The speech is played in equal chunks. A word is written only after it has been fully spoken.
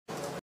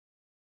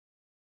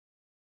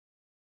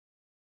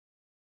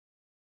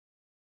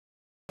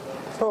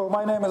So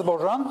my name is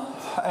Baurzhan,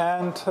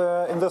 and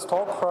in this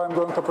talk I'm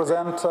going to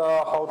present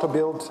how to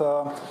build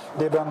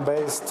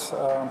Debian-based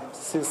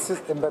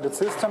embedded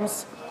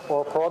systems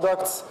or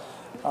products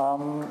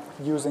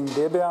using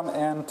Debian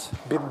and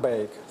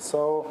BitBake.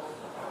 So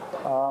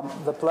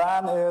the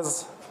plan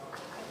is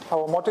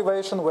our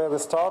motivation, where we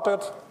started,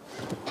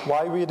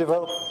 why we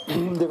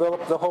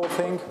developed the whole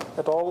thing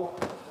at all,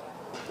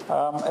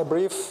 a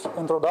brief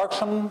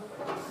introduction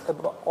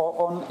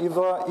on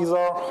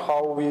Isar,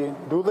 how we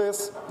do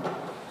this.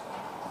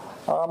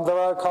 There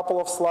are a couple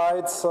of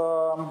slides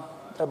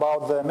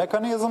about the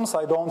mechanisms.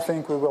 I don't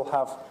think we will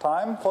have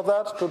time for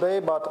that today,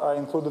 but I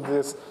included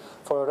this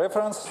for a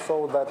reference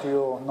so that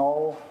you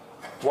know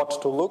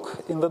what to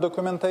look in the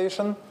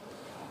documentation.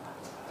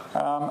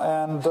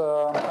 And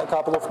a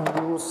couple of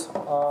news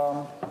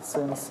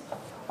since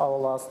our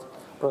last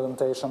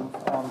presentation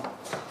on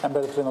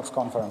Embedded Linux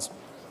conference.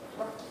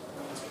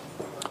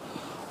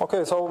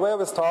 Okay, so where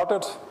we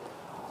started,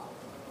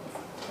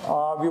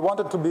 we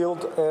wanted to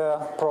build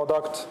a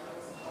product,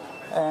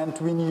 and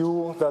we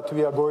knew that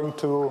we are going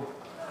to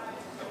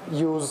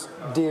use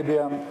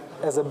Debian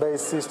as a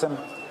base system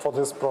for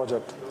this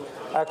project.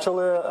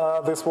 Actually,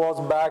 this was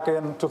back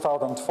in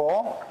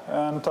 2004,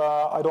 and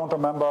I don't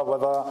remember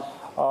whether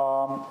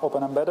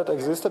Open Embedded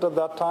existed at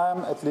that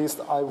time. At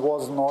least I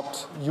was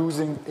not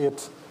using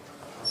it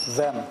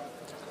then.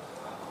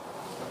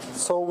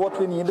 So what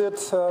we needed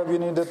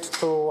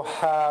to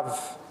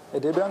have a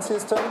Debian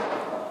system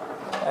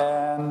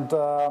and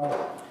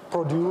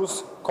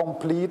produce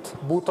complete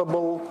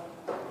bootable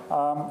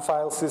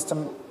file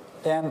system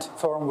and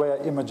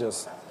firmware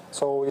images.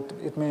 So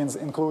it means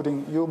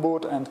including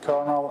U-boot and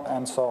kernel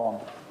and so on.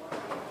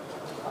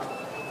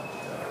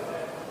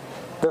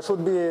 There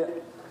should be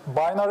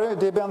binary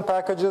Debian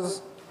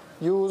packages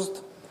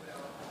used,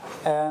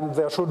 and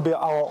there should be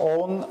our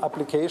own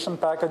application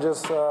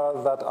packages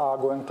that are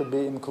going to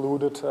be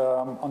included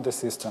on the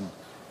system.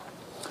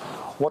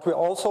 What we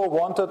also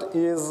wanted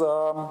is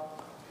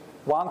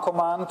one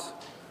command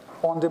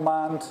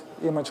on-demand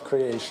image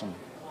creation.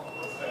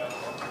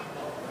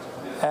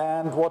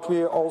 And what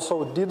we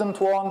also didn't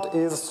want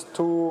is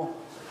to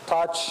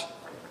touch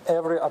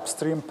every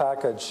upstream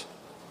package.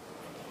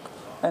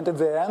 And at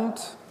the end,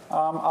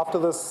 after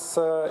this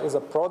is a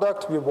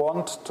product, we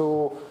want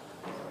to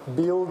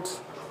build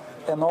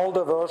an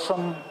older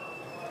version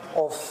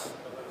of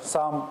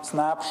some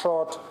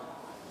snapshot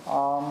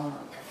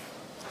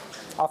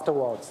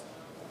afterwards.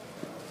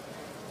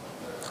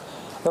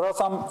 There are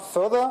some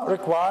further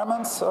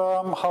requirements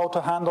how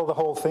to handle the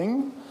whole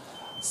thing.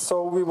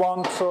 So we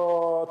want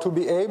to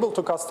be able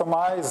to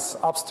customize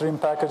upstream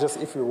packages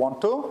if we want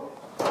to.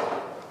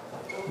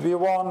 We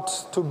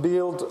want to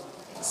build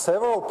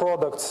several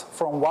products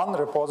from one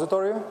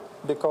repository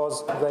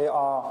because they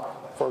are,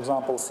 for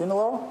example,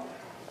 similar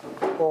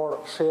or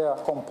share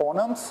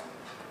components.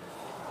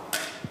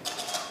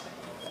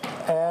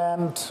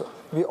 And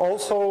we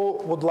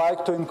also would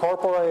like to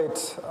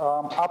incorporate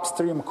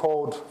upstream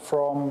code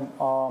from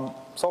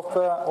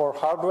software or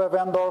hardware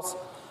vendors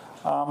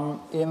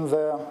in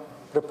the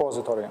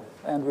repository.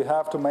 And we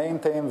have to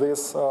maintain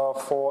this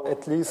for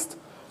at least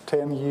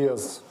 10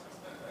 years.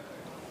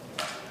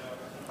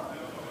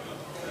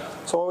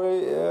 So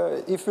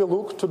if we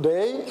look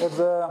today at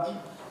the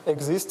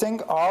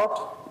existing art,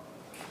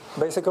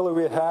 basically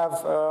we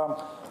have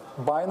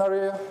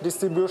binary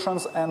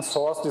distributions and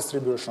source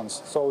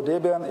distributions. So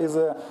Debian is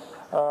a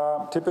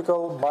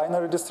typical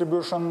binary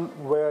distribution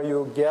where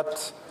you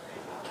get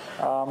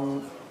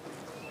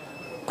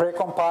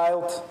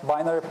precompiled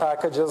binary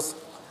packages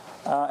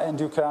and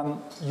you can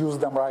use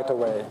them right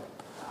away.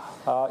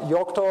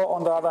 Yocto,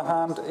 on the other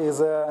hand, is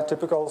a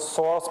typical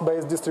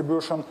source-based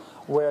distribution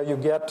where you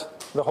get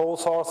the whole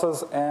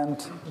sources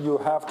and you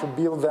have to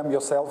build them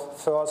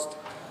yourself first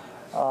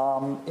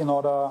in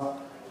order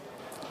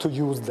to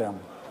use them.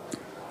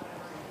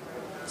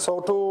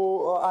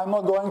 So I'm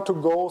not going to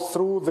go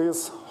through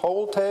this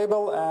whole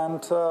table,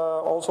 and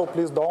also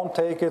please don't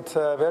take it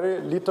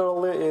very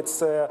literally.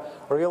 It's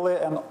really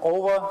an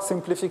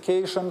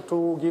oversimplification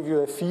to give you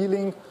a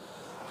feeling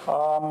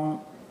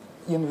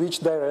in which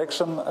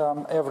direction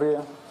every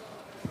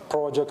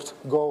project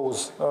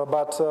goes.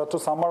 But to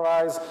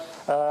summarize,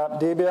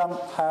 Debian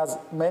has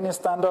many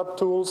standard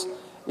tools,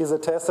 is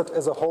attested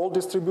as a whole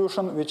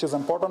distribution, which is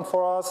important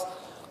for us,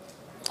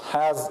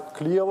 has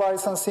clear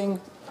licensing,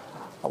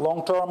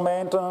 long-term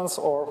maintenance,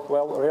 or,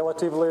 well,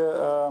 relatively,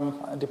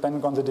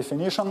 depending on the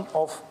definition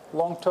of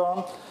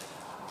long-term,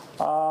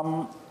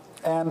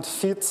 and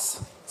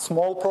fits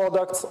small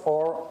products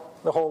or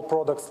the whole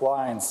product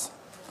lines.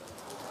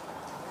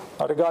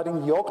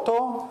 Regarding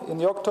Yocto, in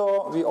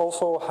Yocto we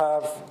also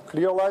have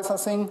clear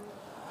licensing.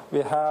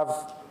 We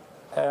have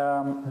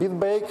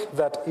BitBake,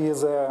 that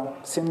is a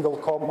single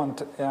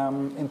command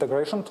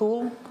integration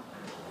tool,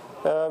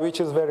 which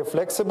is very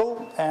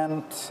flexible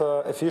and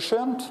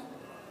efficient.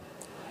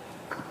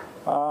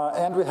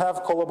 And we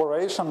have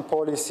collaboration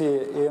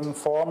policy in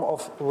form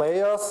of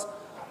layers,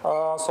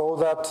 so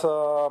that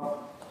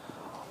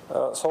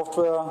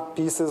software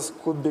pieces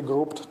could be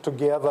grouped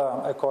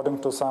together according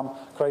to some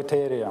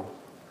criteria.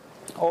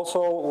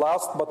 Also,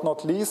 last but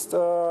not least,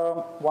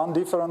 one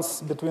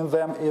difference between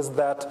them is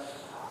that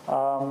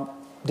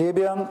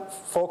Debian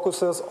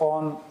focuses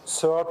on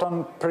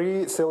certain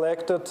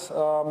pre-selected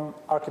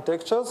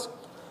architectures.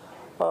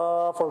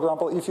 For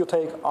example, if you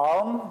take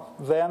ARM,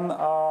 then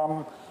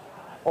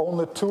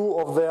only 2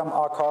 of them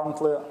are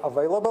currently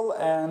available,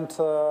 and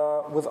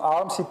with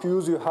ARM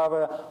CPUs you have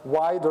a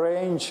wide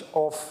range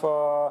of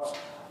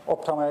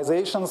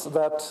optimizations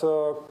that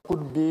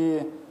could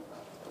be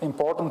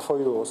important for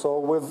you. So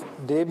with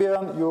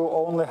Debian you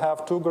only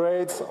have 2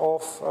 grades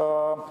of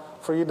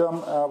freedom,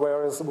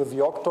 whereas with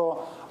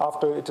Yocto,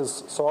 after it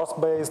is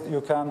source-based,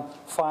 you can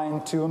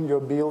fine-tune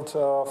your build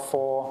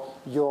for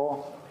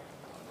your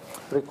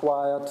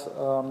required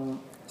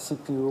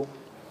CPU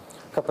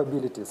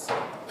capabilities.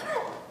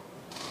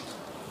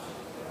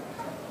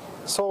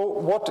 So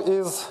what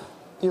is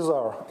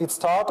Isar? It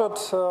started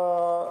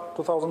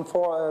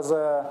 2004 as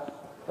a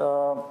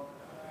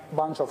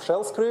bunch of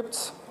shell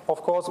scripts.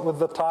 Of course, with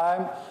the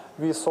time,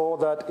 we saw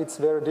that it's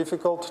very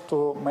difficult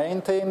to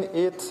maintain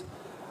it,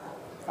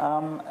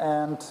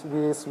 and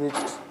we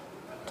switched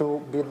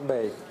to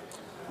BitBake.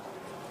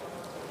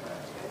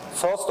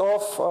 First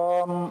off,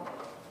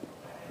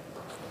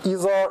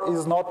 Isar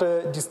is not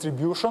a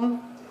distribution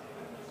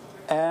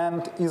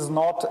and is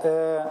not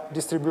a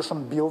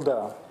distribution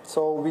builder.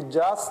 So we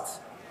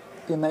just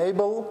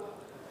enable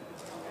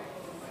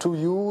to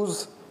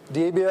use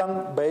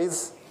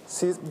Debian-based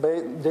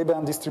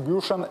Debian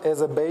distribution as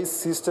a base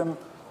system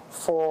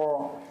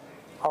for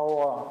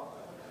our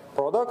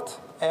product,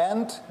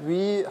 and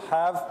we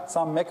have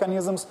some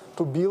mechanisms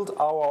to build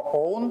our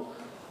own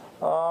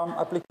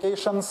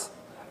applications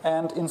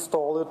and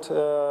install it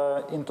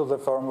into the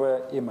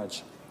firmware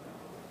image.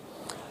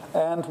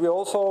 And we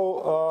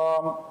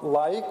also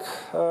like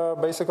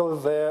basically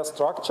the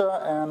structure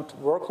and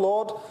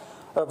workflow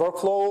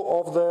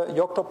of the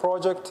Yocto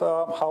project,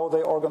 how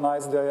they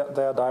organize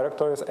their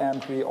directories,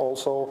 and we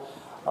also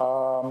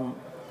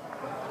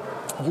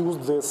use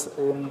this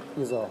in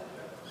Isar.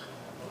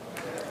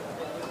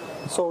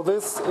 So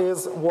this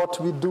is what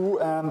we do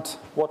and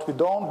what we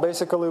don't.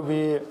 Basically,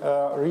 we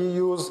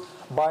reuse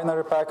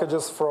binary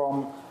packages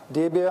from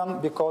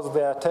Debian because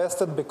they are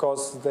tested,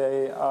 because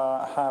they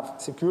have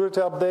security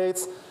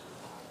updates,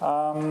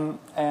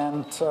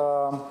 and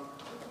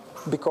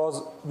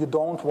because we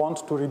don't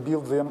want to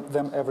rebuild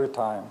them every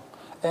time.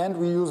 And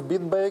we use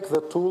BitBake,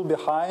 the tool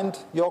behind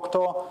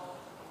Yocto,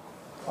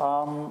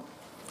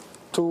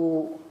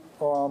 to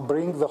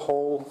bring the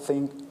whole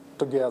thing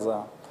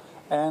together.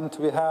 And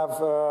we have,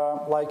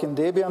 like in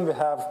Debian, we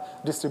have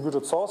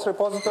distributed source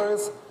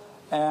repositories,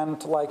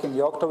 and like in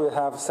Yocto, we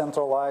have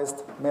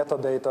centralized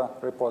metadata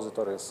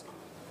repositories.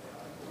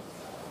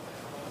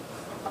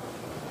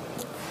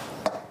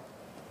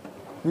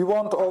 We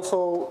want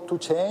also to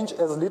change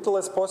as little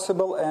as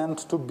possible and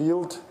to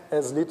build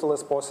as little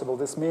as possible.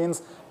 This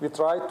means we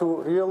try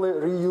to really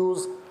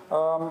reuse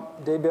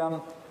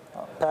Debian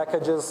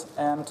packages,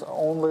 and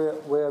only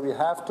where we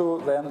have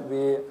to, then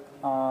we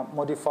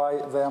modify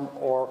them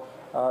or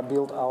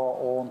build our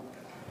own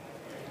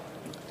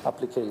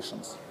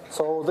applications.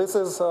 So this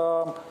is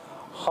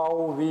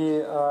how we,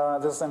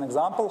 this is an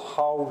example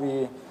how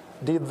we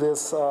did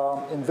this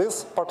in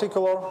this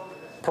particular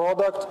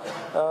product.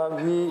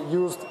 We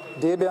used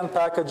Debian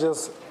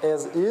packages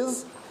as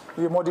is.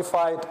 We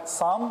modified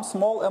some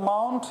small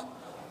amount.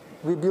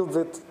 We built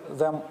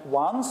them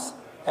once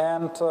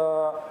and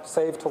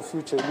saved for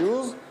future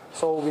use.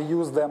 So we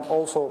use them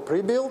also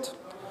pre-built.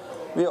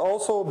 We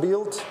also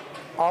built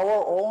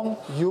our own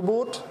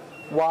U-boot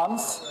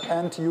once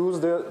and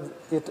used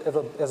it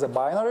as a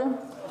binary.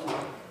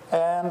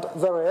 And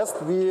the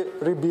rest we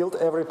rebuild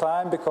every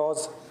time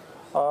because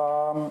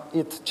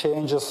it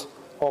changes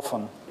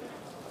often.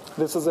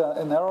 This is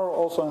an error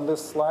also in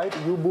this slide.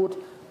 U-boot,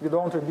 we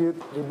don't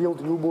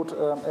rebuild U-boot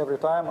every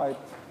time. I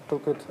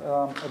took it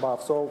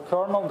above. So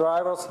kernel,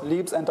 drivers,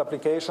 libs, and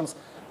applications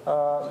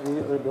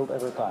we rebuild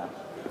every time.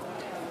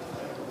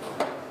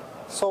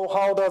 So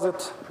how does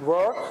it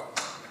work?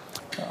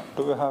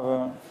 Do we have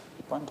a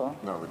pointer?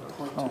 No, we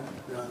don't. Oh.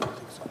 Yeah, I don't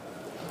think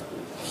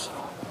so.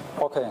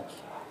 Okay.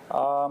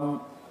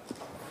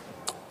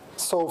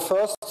 So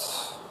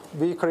first,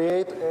 we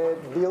create a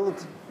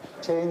build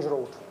change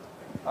route.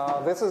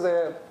 This is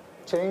a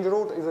change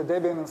route, is a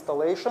Debian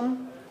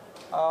installation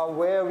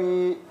where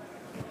we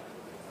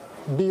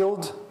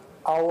build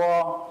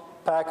our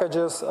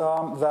packages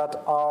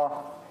that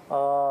are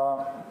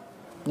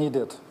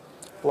needed,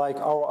 like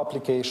our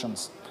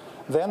applications.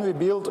 Then we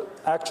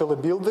actually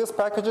build these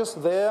packages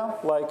there,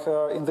 like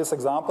in this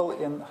example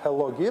in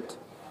Hello Git,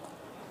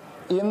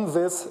 in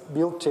this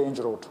build change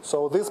route.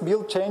 So this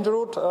build change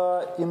route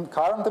in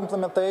current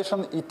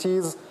implementation, it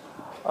is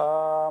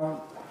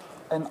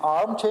an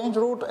ARM change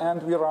route,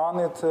 and we run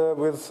it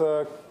with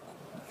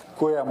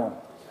QEMU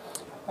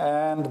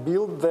and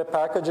build the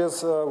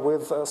packages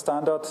with a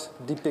standard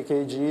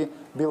dpkg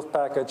build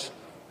package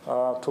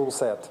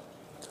toolset.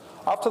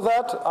 After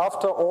that,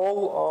 after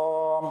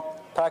all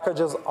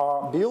packages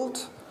are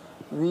built,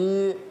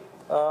 we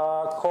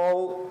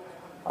call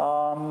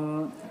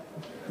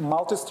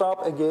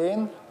multistrap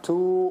again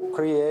to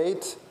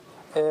create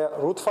a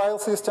root file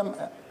system.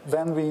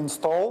 Then we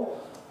install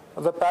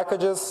the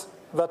packages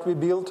that we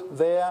built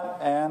there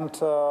and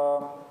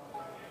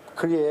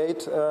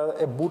create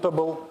a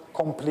bootable,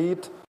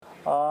 complete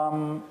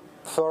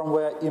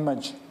firmware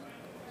image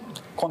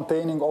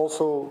containing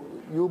also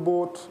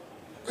U-boot,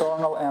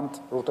 kernel, and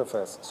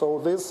rootfs. So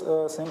these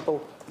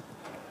simple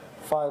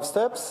 5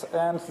 steps,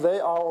 and they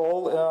are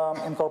all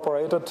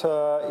incorporated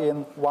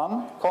in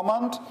one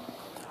command,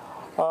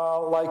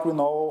 like we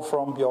know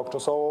from Yocto.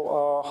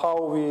 So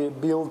how we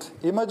build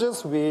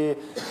images, we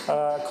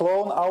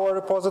clone our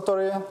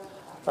repository,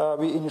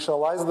 we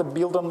initialize the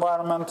build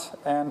environment,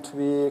 and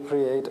we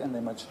create an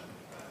image.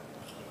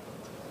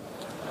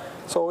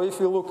 So if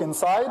you look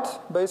inside,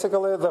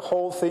 basically the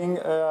whole thing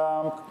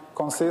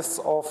consists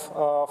of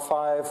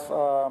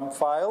 5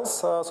 files,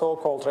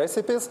 so-called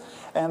recipes,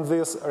 and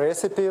these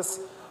recipes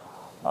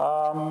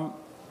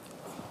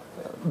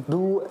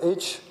do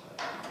each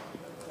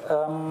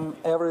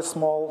every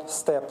small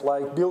step,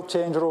 like build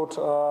change root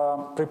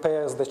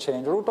prepares the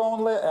change root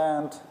only,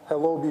 and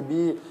hello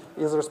BB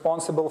is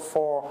responsible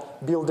for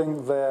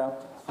building the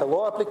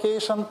hello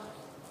application,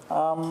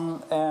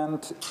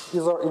 and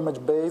Isar image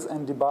base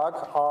and debug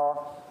are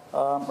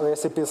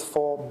recipes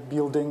for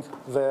building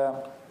the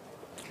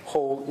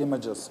whole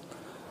images.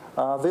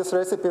 These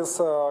recipes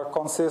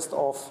consist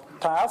of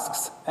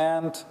tasks,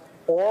 and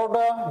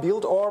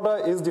build order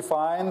is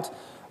defined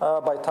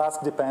by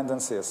task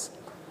dependencies.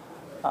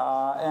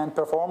 And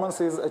performance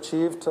is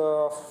achieved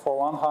for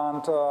one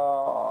hand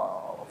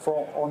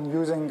on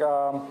using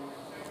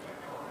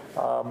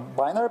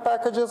binary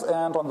packages,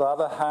 and on the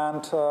other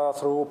hand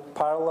through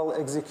parallel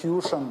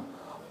execution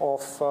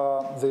of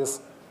these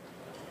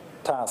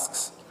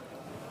tasks.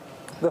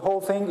 The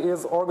whole thing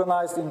is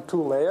organized in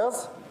 2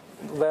 layers.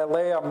 The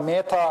layer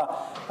meta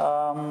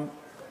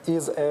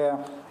is a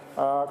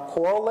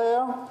core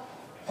layer,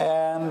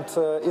 and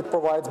it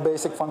provides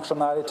basic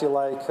functionality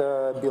like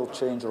build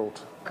change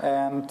root.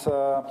 And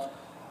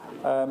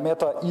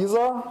meta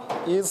Isar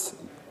is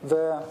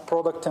the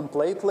product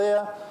template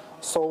layer,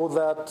 so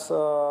that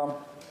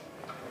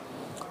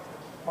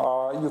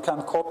you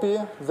can copy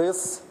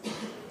this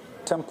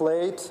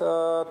template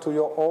to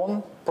your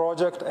own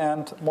project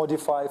and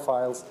modify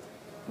files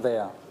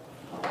there.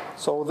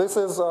 So this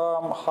is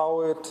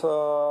how it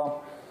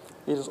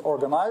is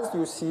organized.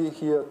 You see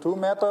here 2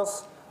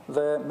 metas.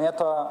 The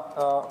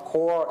meta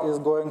core is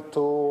going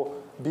to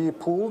be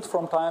pulled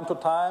from time to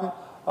time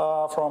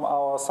from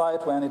our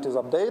site when it is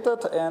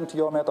updated, and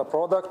your meta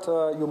product,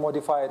 you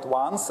modify it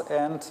once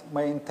and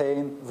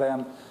maintain,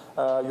 then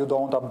you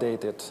don't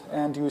update it.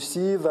 And you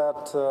see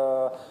that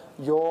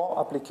your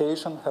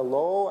application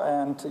hello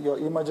and your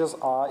images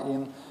are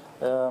in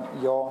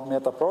your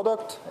meta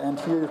product, and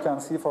here you can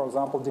see, for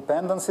example,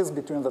 dependencies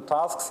between the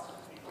tasks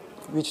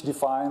which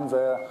define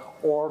the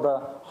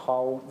order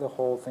how the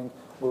whole thing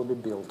will be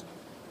built.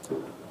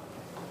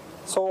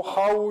 So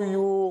how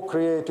you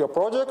create your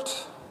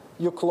project?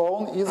 You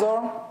clone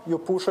Isar, you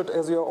push it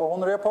as your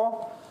own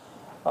repo,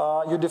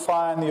 you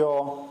define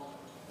your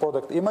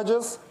product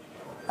images,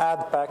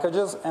 add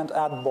packages, and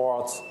add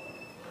boards.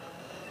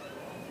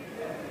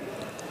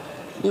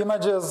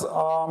 Images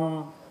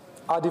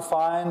are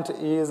defined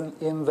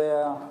in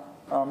their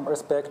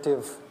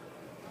respective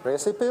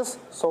recipes,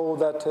 so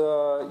that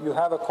you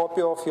have a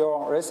copy of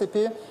your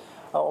recipe,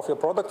 of your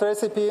product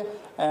recipe,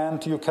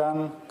 and you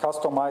can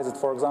customize it.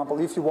 For example,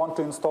 if you want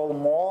to install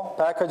more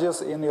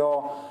packages in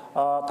your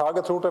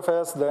target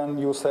rootfs, then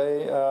you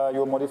say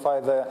you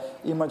modify the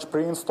image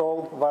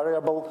pre-install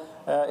variable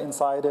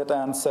inside it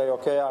and say,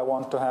 okay, I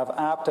want to have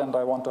apt and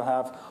I want to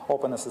have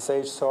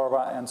OpenSSH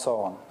server and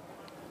so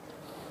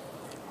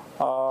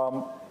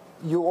on.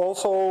 You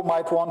also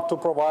might want to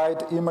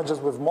provide images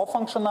with more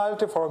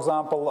functionality, for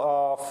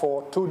example,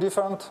 for 2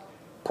 different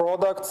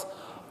products,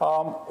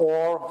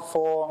 or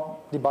for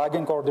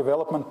debugging or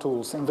development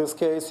tools. In this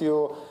case,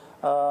 you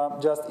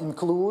just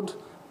include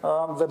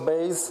the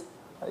base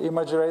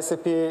image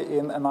recipe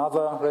in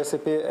another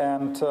recipe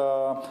and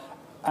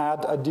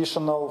add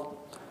additional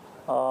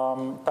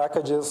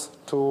packages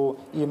to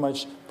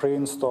image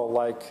pre-install,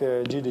 like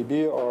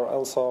GDB or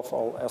LSOF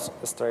or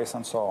strace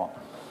and so on.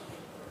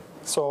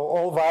 So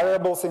all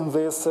variables in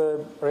these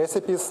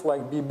recipes,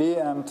 like BB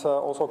and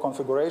also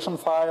configuration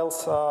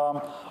files,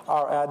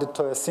 are added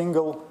to a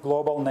single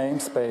global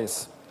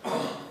namespace.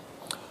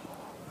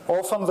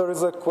 Often there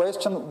is a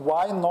question,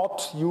 why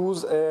not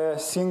use a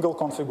single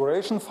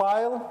configuration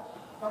file?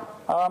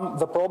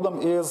 The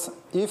problem is,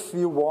 if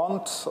you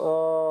want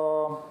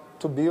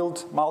to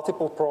build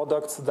multiple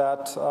products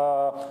that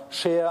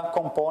share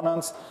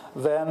components,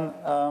 then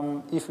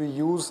if we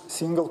use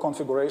single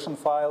configuration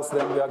files,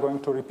 then we are going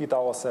to repeat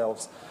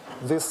ourselves.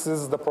 This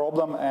is the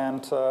problem,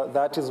 and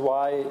that is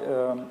why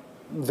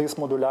this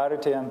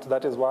modularity, and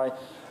that is why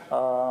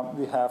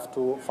we have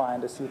to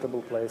find a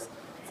suitable place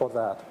for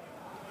that.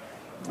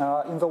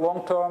 In the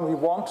long term, we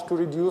want to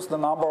reduce the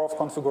number of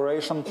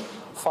configuration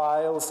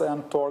files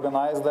and to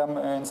organize them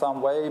in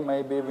some way.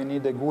 Maybe we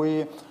need a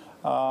GUI.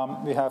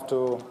 We have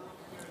to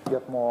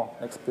get more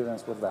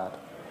experience with that.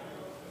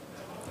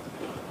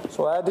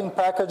 So adding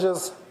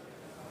packages,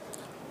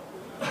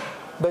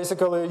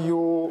 basically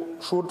you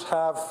should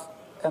have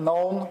a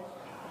known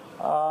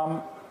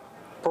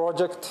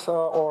project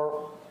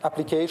or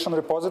application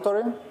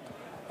repository,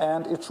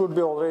 and it should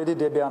be already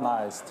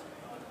Debianized.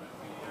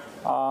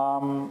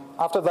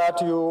 After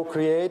that, you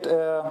create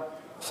a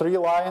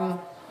 3-line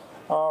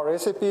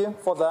recipe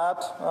for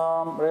that,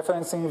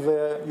 referencing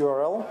the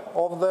URL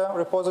of the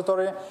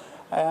repository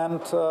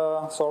and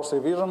source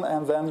revision,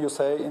 and then you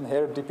say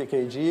inherit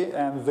dpkg,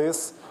 and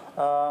this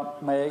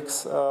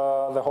makes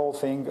the whole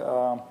thing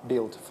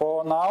build.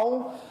 For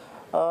now,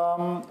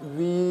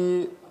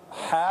 we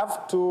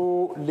have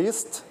to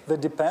list the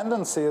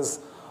dependencies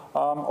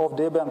of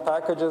Debian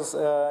packages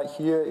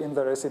here in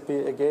the recipe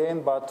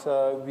again, but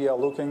we are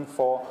looking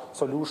for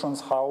solutions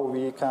how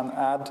we can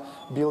add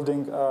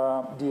building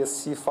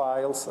DSC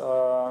files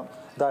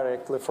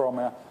directly from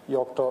a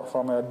Yocto,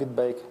 from a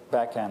BitBake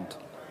backend.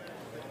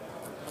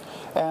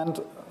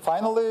 And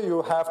finally,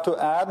 you have to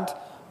add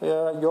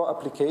your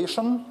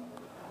application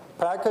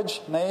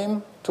package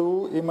name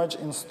to image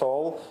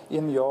install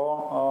in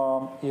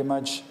your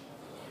image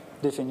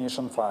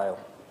definition file.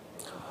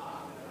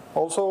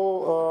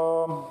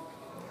 Also,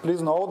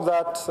 please note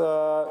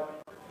that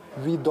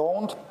we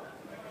don't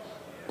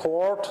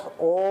port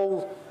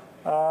all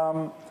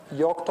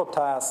Yocto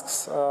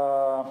tasks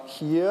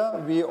here.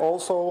 We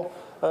also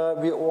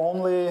we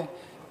only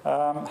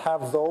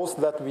have those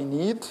that we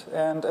need,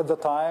 and at the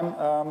time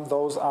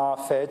those are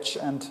fetch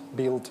and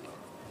build.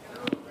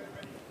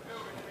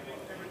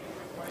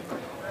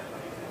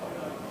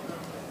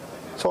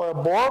 So a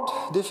board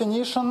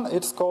definition,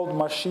 it's called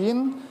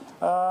machine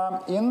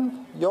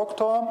in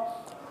Yocto,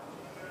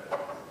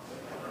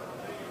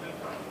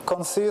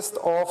 consists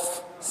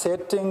of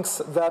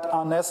settings that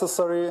are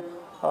necessary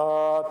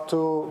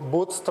to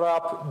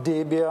bootstrap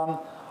Debian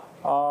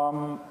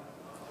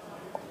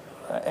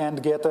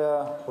and get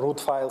a root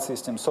file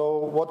system. So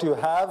what you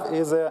have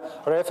is a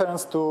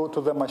reference to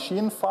the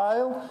machine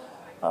file.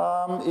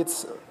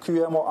 Its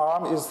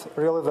QEMU-ARM is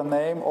really the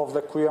name of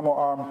the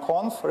QEMU-ARM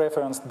conf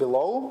referenced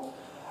below.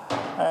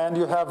 And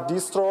you have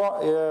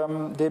distro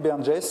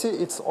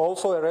Debian-JC. It's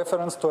also a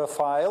reference to a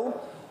file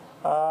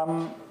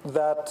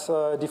that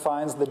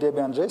defines the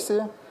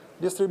Debian-JC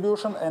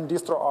distribution, and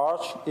distro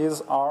arch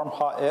is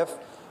ARM-HF,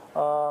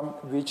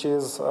 which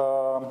is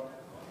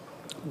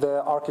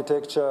the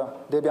architecture,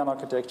 Debian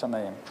architecture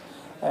name.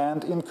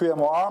 And in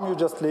QEMU-ARM, you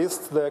just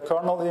list the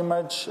kernel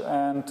image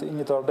and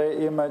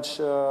init.day image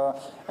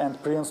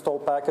and pre-install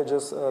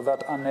packages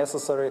that are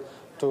necessary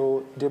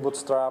to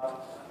debootstrap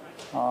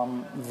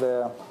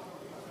the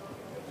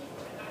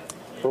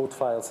root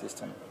file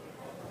system.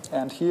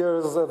 And here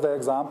is the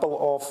example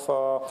of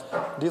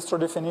distro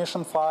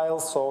definition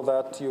files so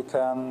that you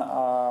can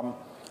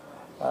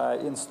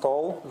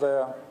install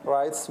the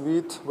right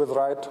suite with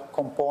right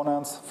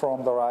components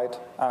from the right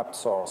apt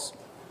source.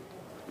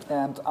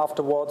 And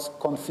afterwards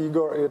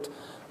configure it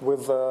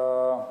with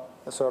a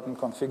certain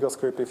configure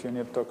script if you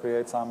need to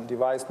create some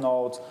device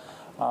nodes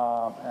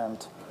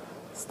and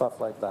stuff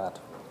like that.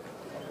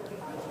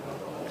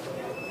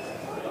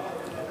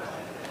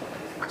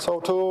 So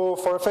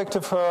for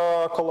effective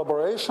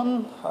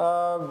collaboration,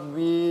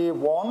 we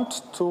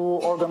want to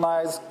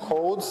organize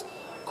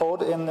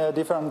code in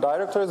different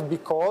directories,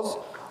 because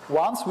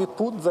once we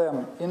put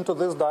them into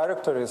these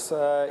directories,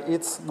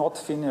 it's not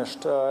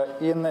finished.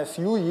 In a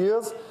few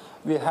years,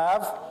 we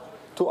have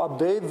to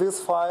update these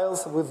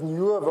files with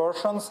newer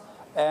versions,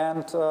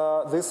 and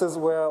this is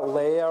where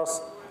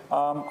layers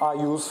are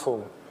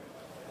useful.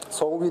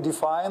 So we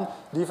define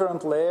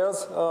different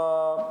layers,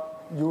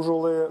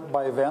 usually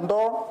by vendor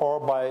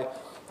or by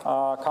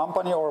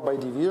company or by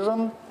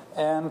division,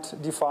 and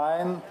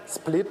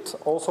split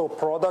also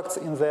products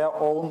in their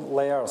own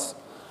layers,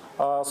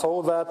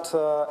 so that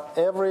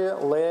every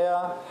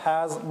layer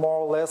has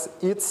more or less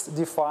its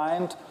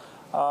defined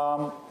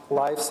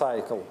life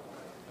cycle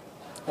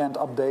and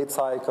update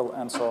cycle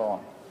and so on.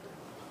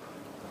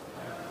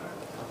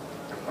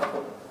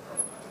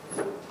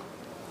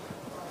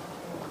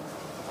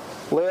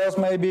 Layers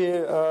may be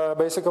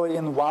basically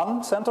in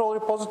one central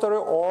repository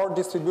or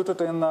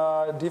distributed in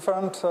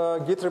different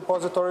Git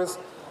repositories.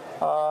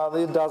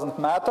 It doesn't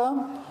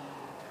matter.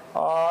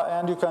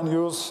 And you can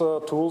use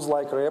tools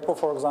like repo,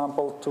 for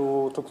example,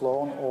 to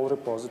clone all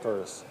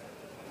repositories.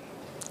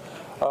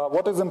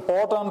 What is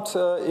important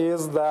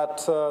is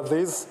that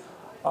these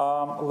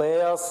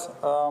layers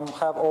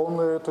have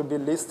only to be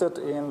listed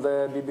in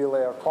the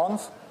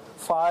bblayerconf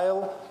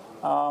file,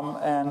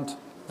 and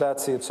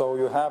that's it. So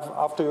you have,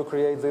 after you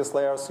create these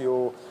layers,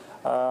 you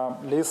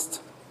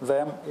list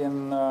them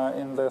in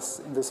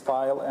this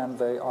file, and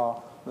they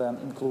are then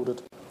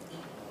included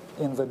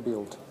in the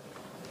build.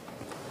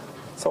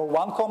 So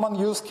one common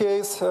use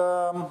case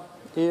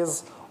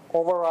is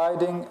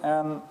overriding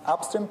an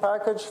upstream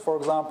package, for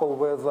example,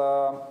 with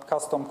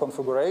custom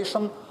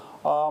configuration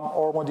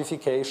or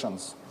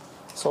modifications.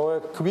 So a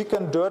quick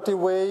and dirty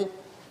way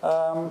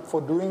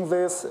for doing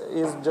this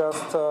is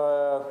just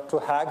to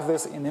hack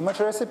this in image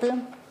recipe.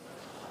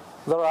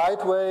 The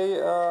right way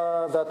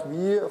that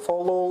we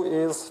follow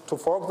is to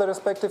fork the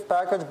respective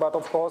package, but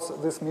of course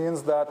this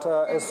means that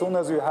as soon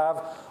as you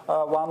have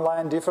one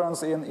line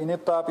difference in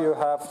init tab, you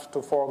have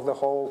to fork the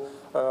whole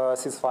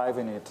sys5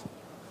 init.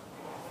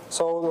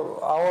 So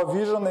our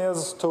vision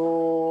is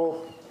to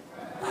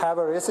have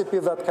a recipe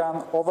that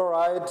can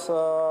override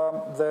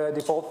the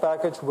default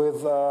package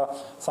with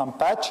some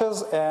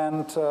patches,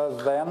 and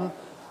then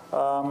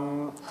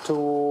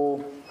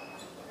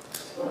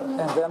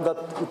that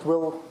it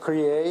will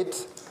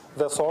create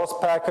the source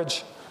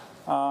package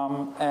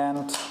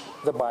and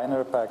the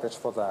binary package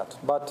for that.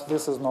 But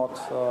this is not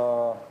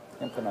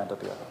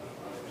implemented yet.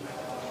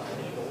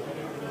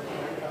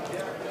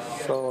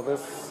 So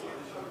this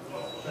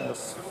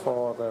is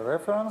for the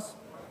reference.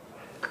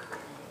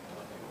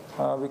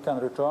 We can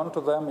return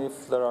to them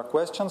if there are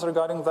questions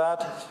regarding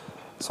that.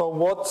 So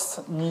what's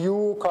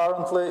new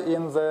currently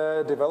in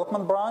the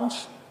development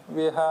branch?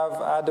 We have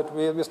added,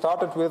 we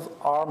started with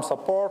ARM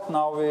support,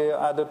 now we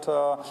added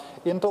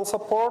Intel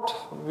support.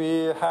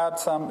 We had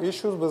some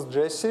issues with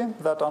Jessie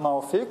that are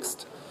now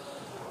fixed.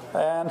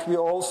 And we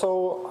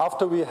also,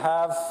 after we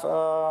have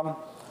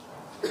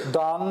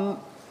done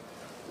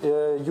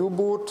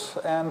U-boot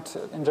and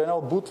in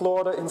general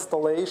bootloader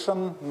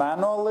installation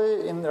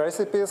manually in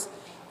recipes,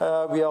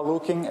 we are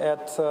looking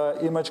at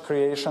image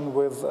creation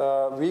with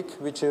Wik,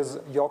 which is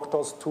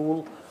Yocto's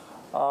tool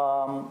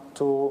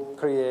to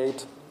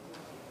create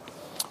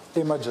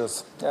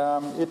images.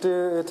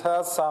 It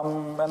has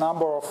a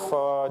number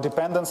of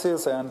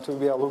dependencies, and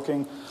we are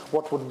looking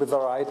what would be the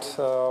right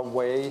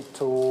way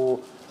to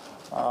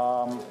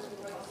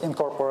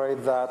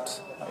incorporate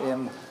that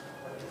in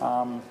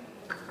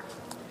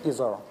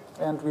Isar.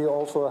 And we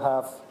also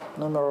have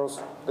numerous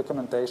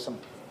documentation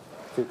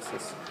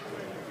fixes.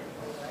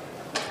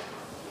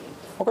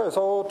 Okay,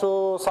 so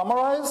to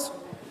summarize,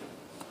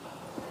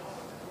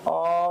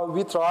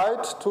 we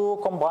tried to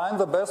combine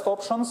the best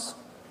options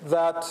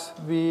that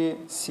we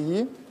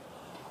see,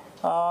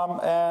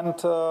 and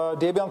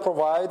Debian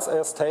provides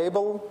a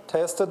stable,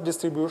 tested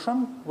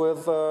distribution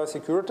with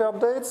security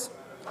updates.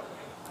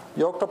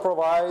 Yocto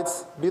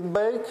provides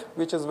BitBake,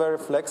 which is very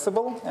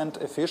flexible and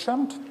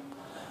efficient.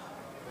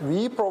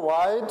 We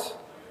provide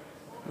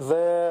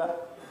the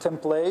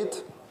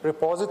template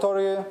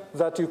repository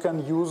that you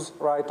can use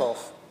right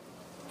off.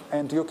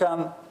 And you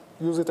can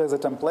use it as a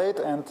template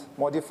and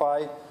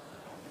modify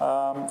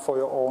for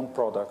your own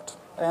product.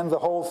 And the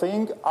whole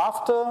thing,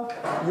 after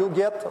you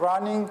get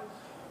running,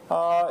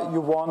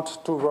 you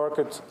want to work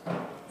it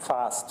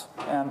fast.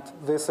 And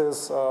this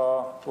is,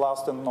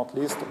 last and not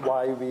least,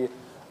 why we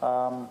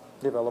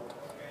developed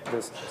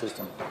this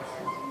system.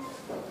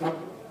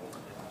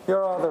 Here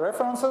are the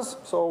references.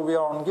 So we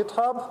are on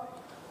GitHub.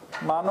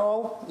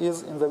 Manual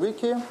is in the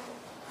wiki.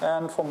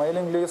 And for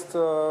mailing list,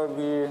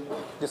 we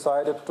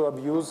decided to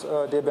abuse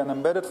Debian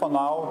Embedded for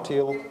now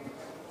till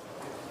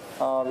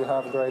we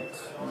have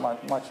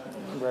much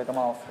great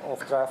amount of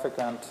traffic,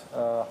 and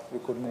we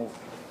could move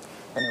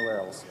anywhere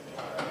else.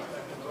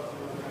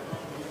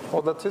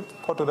 So that's it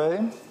for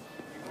today.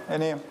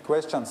 Any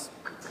questions?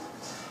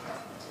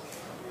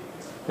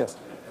 Yes?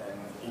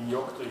 In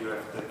Yocto, you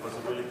have the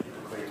possibility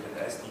to create an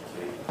SDK.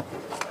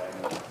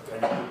 Can you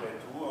do that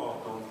too, or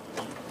don't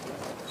you need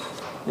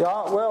it?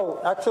 Yeah,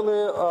 well,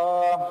 actually,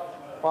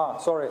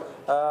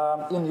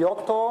 in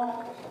Yocto,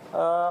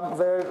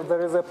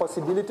 there is a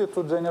possibility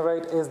to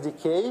generate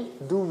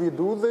SDK. Do we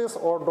do this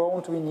or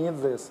don't we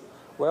need this?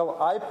 Well,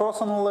 I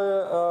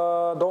personally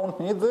don't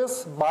need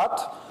this, but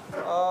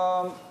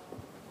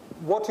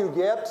what you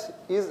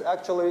get is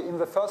actually in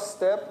the first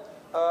step,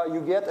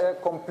 you get a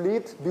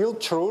complete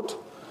build root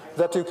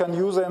that you can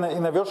use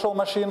in a virtual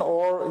machine,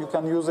 or you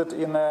can use it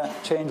in a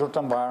change root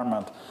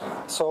environment.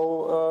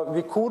 So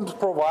we could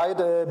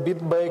provide a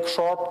BitBake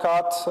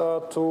shortcut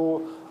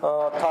to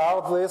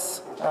tar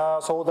this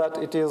so that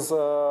it is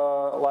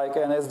like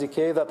an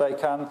SDK that I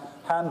can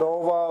hand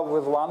over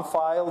with one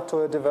file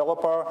to a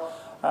developer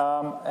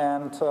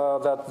and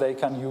that they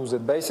can use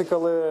it.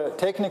 Basically,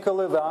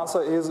 technically, the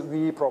answer is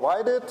we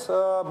provide it,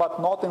 but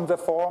not in the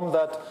form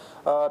that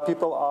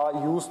people are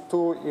used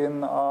to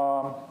in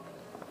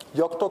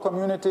Yocto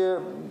community.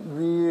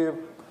 We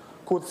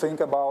could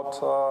think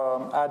about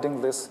adding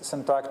this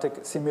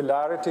syntactic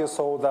similarity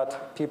so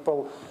that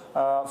people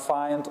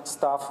find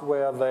stuff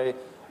where they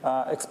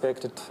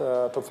expect it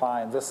to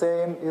find. The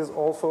same is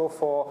also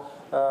for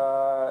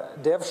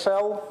dev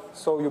shell.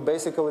 So you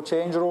basically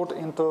change root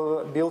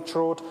into build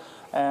root,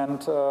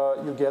 and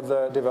you get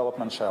the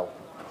development shell.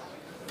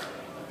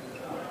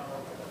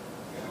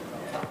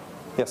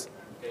 Yes?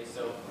 Okay,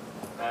 so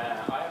I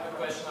have a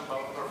question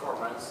about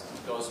performance,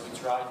 because we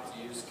tried to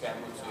use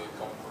Camu to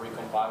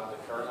recompile the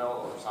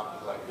kernel or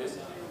something like this.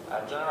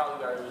 Generally,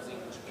 we are using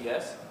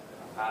HPS,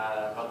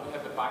 but we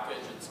have a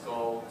package, it's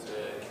called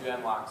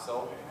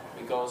QMLaxel,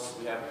 because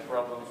we have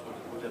problems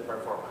with the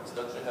performance.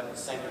 Don't you have the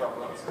same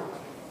problems?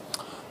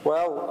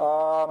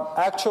 Well,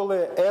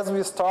 actually, as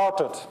we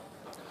started,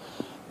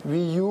 we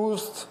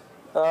used,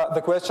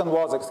 the question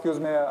was, excuse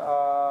me,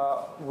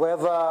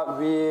 whether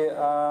we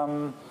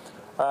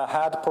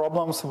had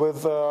problems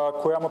with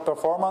QEMU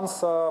performance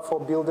for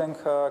building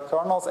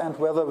kernels and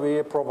whether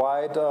we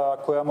provide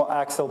QEMU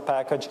Axel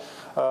package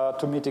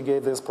to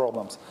mitigate these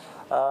problems.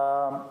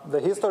 The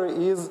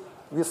history is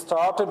we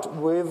started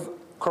with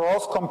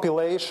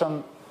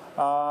cross-compilation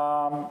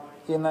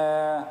in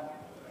a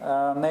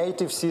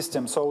native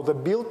system. So the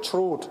build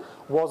root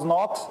was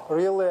not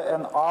really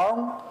an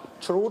ARM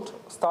root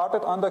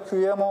started under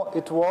QEMU.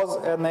 It was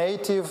a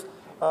native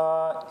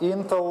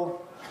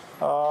Intel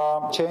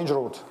change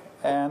root.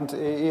 And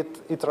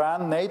it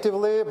ran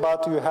natively,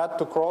 but you had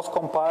to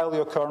cross-compile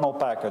your kernel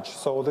package.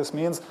 So this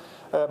means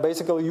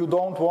basically you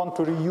don't want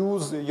to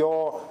reuse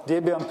your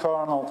Debian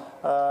kernel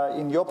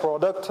in your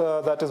product.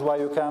 That is why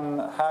you can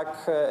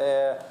hack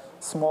a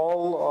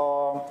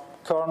small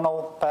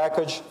kernel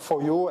package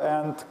for you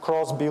and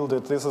cross-build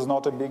it. This is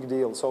not a big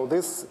deal. So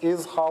this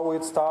is how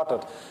it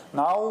started.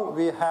 Now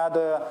we had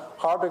a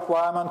hard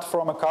requirement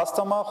from a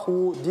customer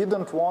who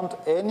didn't want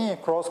any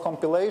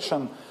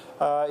cross-compilation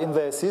in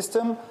their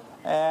system,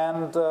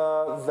 and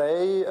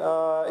they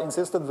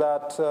insisted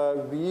that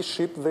we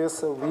ship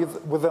this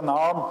with an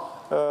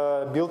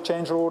ARM build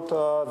change root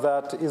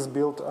that is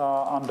built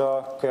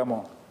under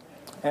QEMU.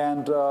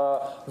 And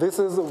this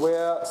is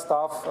where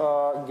stuff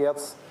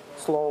gets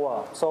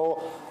slower.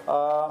 So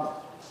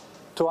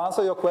to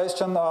answer your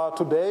question,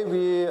 today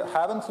we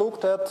haven't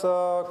looked at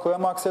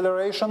QEMU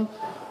acceleration.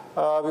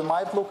 We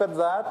might look at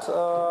that.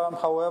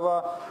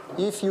 However,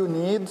 if you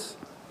need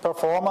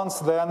performance,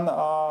 then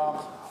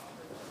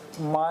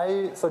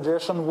my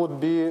suggestion would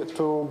be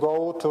to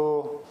go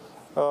to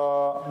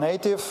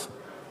native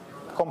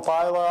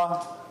compiler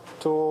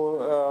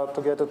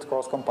to get it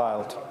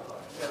cross-compiled.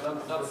 Yeah,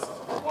 that's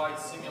quite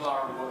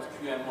similar to what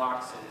QEMU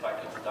Axel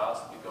package does,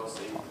 because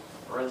it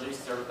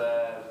registers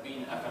the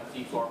bin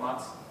FMT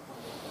formats.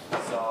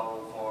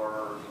 So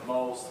for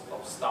most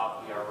of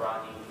stuff we are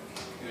running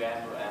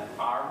QEMU and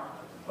ARM,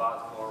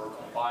 but for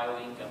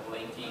compiling and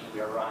linking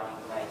we are running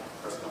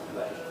native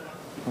cross-compilation.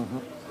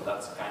 So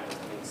that's kind of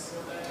things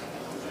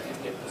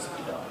we get to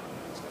speed up.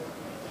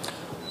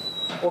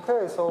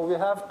 Okay, so we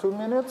have 2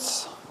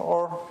 minutes,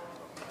 or?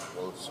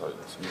 Well, sorry,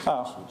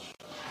 switch.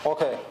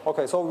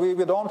 Okay, so we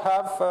don't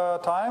have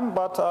time,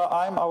 but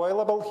I'm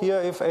available here.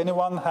 If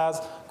anyone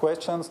has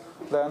questions,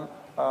 then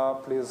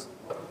please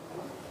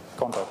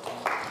contact.